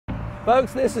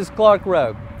Folks, this is Clark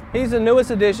Rowe. He's the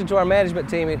newest addition to our management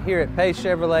team here at Pace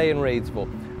Chevrolet in Reedsville.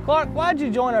 Clark, why'd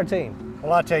you join our team?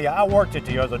 Well, I tell you, I worked at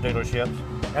the other dealerships,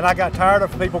 and I got tired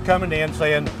of people coming in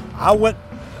saying, I went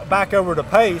back over to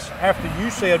Pace after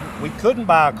you said we couldn't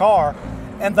buy a car,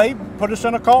 and they put us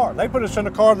in a car. They put us in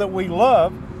a car that we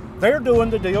love. They're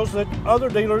doing the deals that other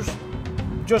dealers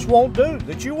just won't do,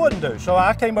 that you wouldn't do. So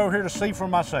I came over here to see for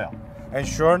myself. And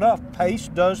sure enough, Pace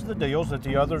does the deals that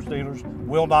the other dealers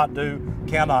will not do,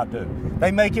 cannot do.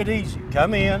 They make it easy.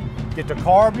 Come in, get the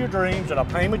car of your dreams at a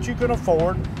payment you can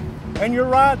afford, and you're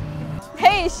riding.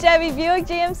 Pace Chevy Buick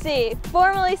GMC,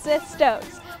 formerly Smith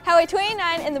Stokes, Highway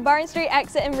 29 in the Barton Street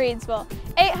exit in Reedsville,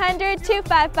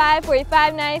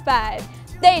 800-255-4595.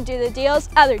 They do the deals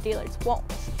other dealers won't.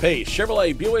 Pace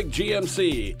Chevrolet Buick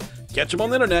GMC. Catch them on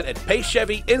the internet at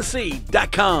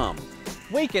PaceChevyNC.com.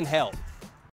 We can help.